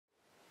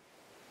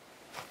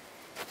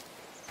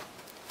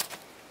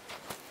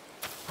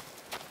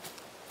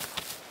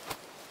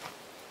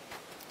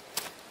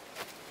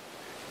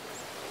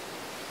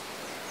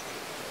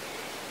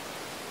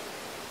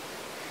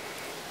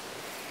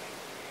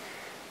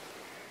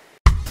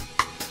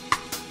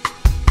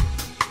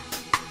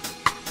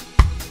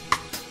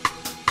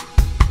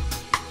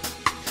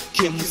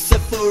Can we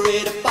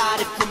separate a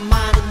body from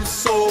mind and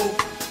soul?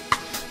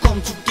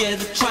 Come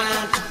together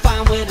trying to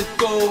find where to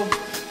go.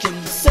 Can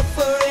we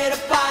separate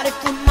a body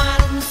from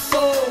mind and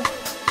soul?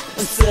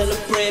 And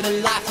celebrate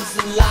a life as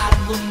alive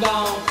and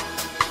gone.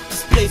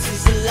 This place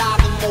is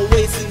alive in more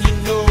ways than you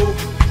know.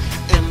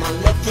 And my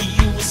love for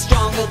you is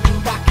stronger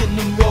than rock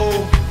and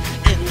roll.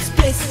 And this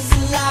place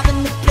is alive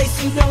in the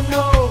place you don't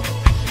know.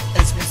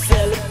 As we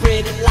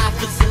celebrate a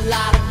life as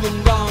alive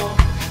and gone.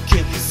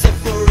 Can we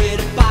separate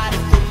a body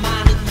from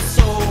mind and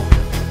soul?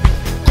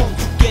 Come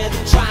together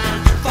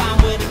trying to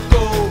find where to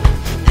go.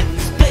 And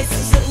this place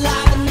is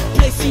alive in the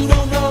place you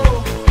don't know.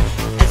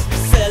 As we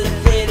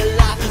celebrate a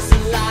life as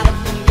alive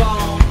and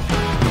gone.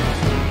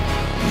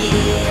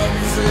 Yeah,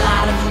 there's a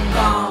lot of them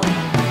gone,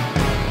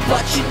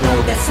 but you know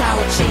that's how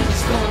a change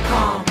is gonna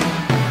come.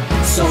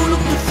 So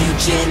look the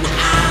future in the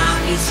eye,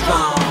 be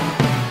strong,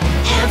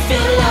 and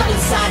feel love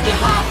inside your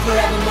heart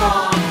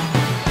forevermore.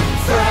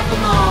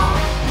 Forevermore,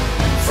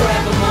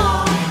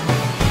 forevermore.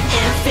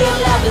 And feel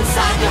love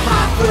inside your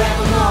heart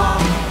forevermore.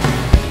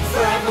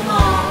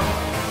 Forevermore,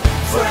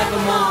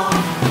 forevermore.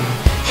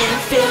 And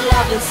feel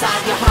love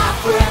inside your heart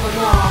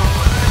forevermore.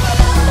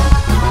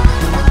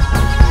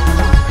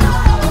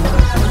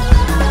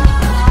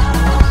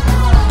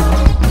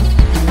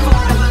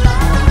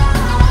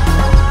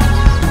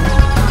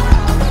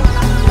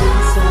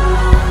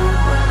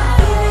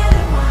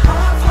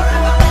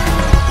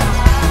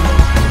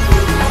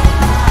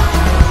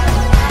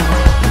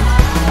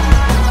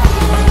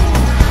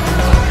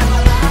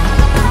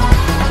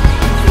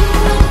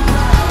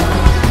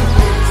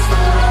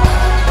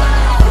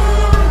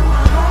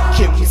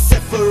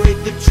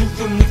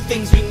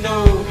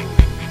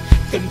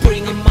 Then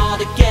bring them all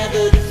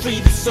together to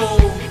free the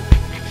soul.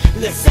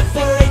 Let's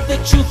separate the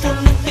truth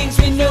from the things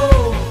we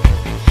know,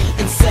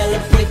 and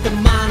celebrate the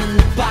mind and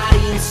the body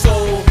and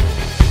soul.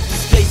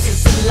 This place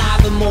is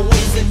alive in more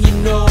ways than you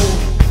know.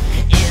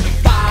 And a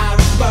fire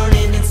is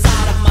burning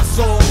inside of my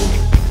soul.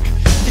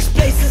 This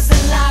place is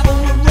alive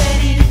and we're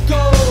ready to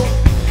go.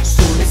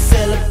 So let's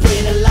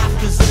celebrate a life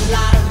that's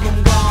alive and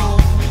gone.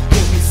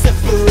 Can we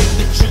separate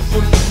the truth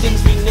from the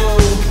things we know?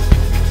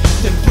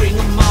 Then bring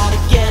them all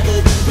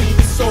together to free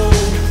the soul.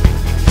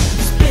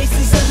 This place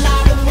is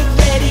alive and we're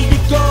ready to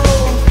go.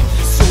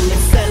 So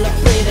let's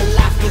celebrate a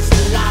life that's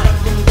a lot of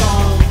them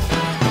gone.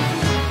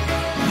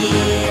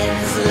 Yeah,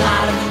 there's a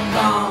lot of them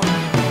gone,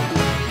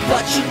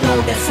 but you know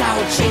that's how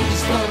a change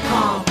is gonna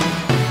come.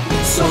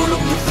 So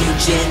look the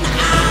future in the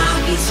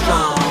eye, be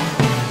strong,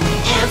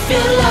 and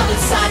feel love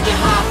inside your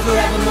heart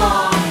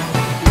forevermore.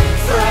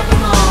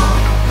 Forevermore,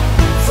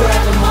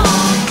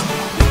 forevermore.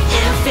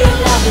 And feel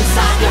love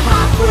inside your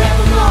heart forever.